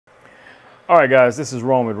All right, guys, this is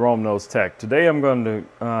Rome with Rome Knows Tech. Today I'm going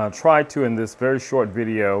to try to, in this very short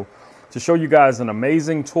video, to show you guys an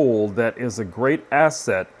amazing tool that is a great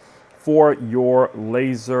asset for your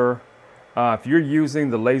laser. If you're using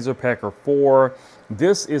the LaserPecker 4,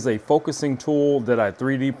 this is a focusing tool that I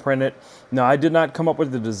 3D printed. Now, I did not come up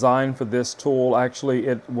with the design for this tool. Actually,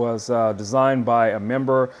 it was designed by a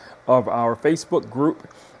member of our Facebook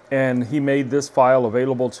group, and he made this file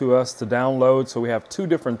available to us to download. So we have two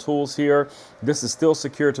different tools here. This is still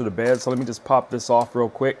secure to the bed, so let me just pop this off real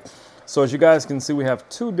quick. So as you guys can see, we have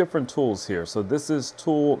two different tools here. So this is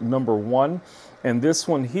tool number 1, and this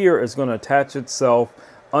one here is going to attach itself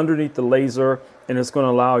underneath the laser, and it's going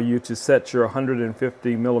to allow you to set your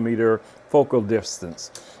 150 millimeter focal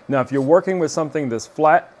distance. Now, if you're working with something that's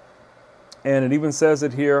flat, and it even says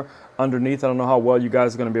it here underneath, I don't know how well you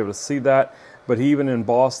guys are going to be able to see that, but he even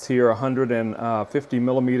embossed here 150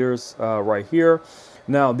 millimeters right here.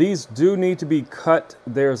 Now, these do need to be cut.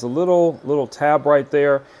 There's a little tab right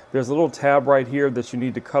there. There's a little tab right here that you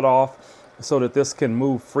need to cut off so that this can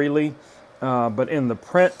move freely. But in the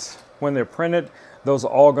print, when they're printed, those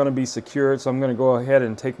are all going to be secured. So I'm going to go ahead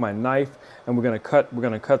and take my knife, and we're going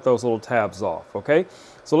to cut those little tabs off. Okay.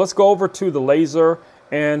 So let's go over to the laser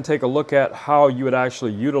and take a look at how you would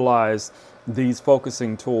actually utilize these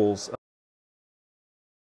focusing tools.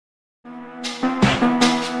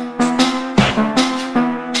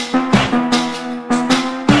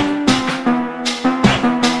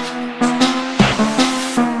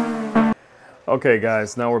 Okay,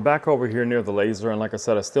 guys, now we're back over here near the laser, and like I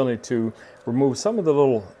said, I still need to remove some of the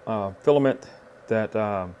little filament that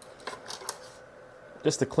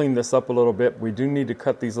just to clean this up a little bit. We do need to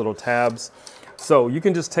cut these little tabs. So you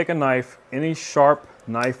can just take a knife, any sharp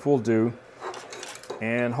knife will do,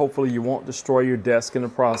 and hopefully you won't destroy your desk in the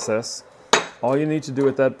process. All you need to do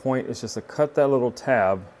at that point is just to cut that little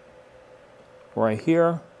tab right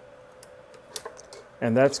here,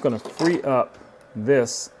 and that's going to free up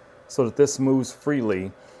this so that this moves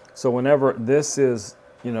freely. So whenever this is,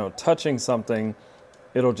 touching something,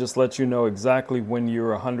 it'll just let you know exactly when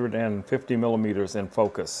you're 150 millimeters in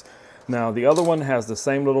focus. Now, the other one has the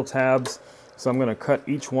same little tabs, so I'm going to cut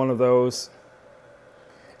each one of those.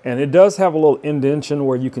 And it does have a little indentation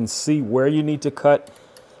where you can see where you need to cut.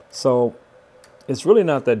 So it's really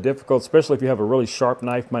not that difficult, especially if you have a really sharp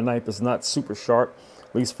knife. My knife is not super sharp,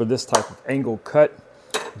 at least for this type of angle cut,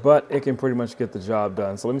 but it can pretty much get the job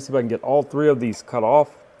done. So let me see if I can get all 3 of these cut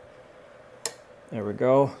off. There we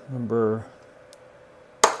go, number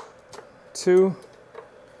 2.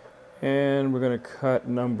 And we're going to cut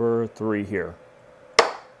number 3 here.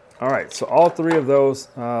 All right, so all 3 of those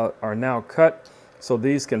are now cut. So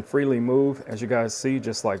these can freely move, as you guys see,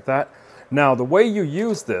 just like that. Now, the way you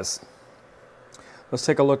use this, let's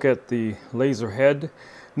take a look at the laser head.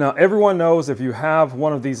 Now, everyone knows if you have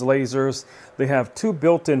one of these lasers, they have 2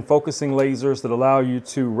 built-in focusing lasers that allow you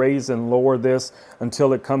to raise and lower this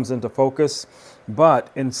until it comes into focus.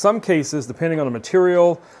 But in some cases, depending on the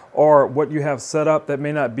material or what you have set up, that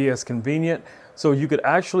may not be as convenient. So you could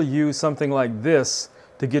actually use something like this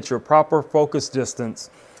to get your proper focus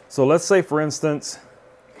distance. So let's say, for instance,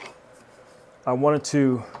 I wanted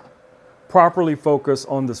to properly focus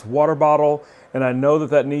on this water bottle, and I know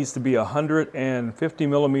that that needs to be 150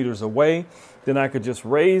 millimeters away. Then I could just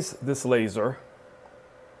raise this laser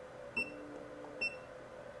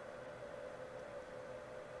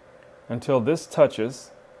until this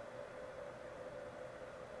touches.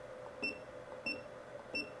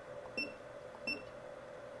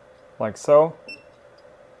 Like so.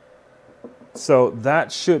 So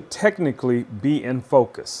that should technically be in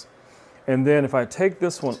focus. And then if I take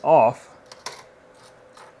this one off,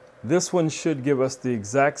 this one should give us the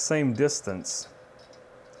exact same distance.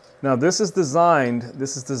 Now this is designed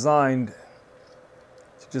to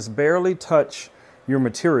just barely touch your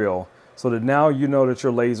material so that now you know that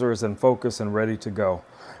your laser is in focus and ready to go.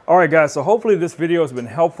 All right, guys, so hopefully this video has been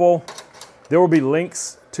helpful. There will be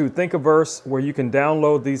links to Thingiverse where you can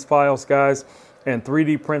download these files, guys, and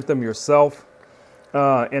 3D print them yourself.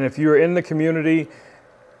 And if you're in the community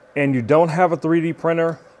and you don't have a 3D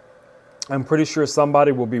printer, I'm pretty sure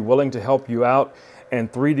somebody will be willing to help you out and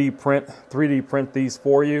 3D print these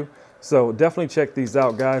for you. So definitely check these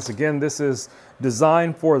out, guys. Again, this is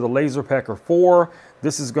designed for the LaserPecker 4.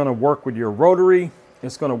 This is going to work with your rotary.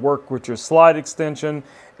 It's going to work with your slide extension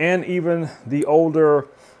and even the older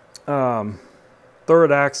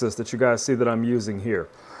 3rd axis that you guys see that I'm using here.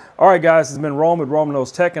 All right, guys, this has been Rome with Rome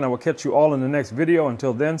Knows Tech, and I will catch you all in the next video.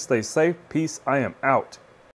 Until then, stay safe. Peace. I am out.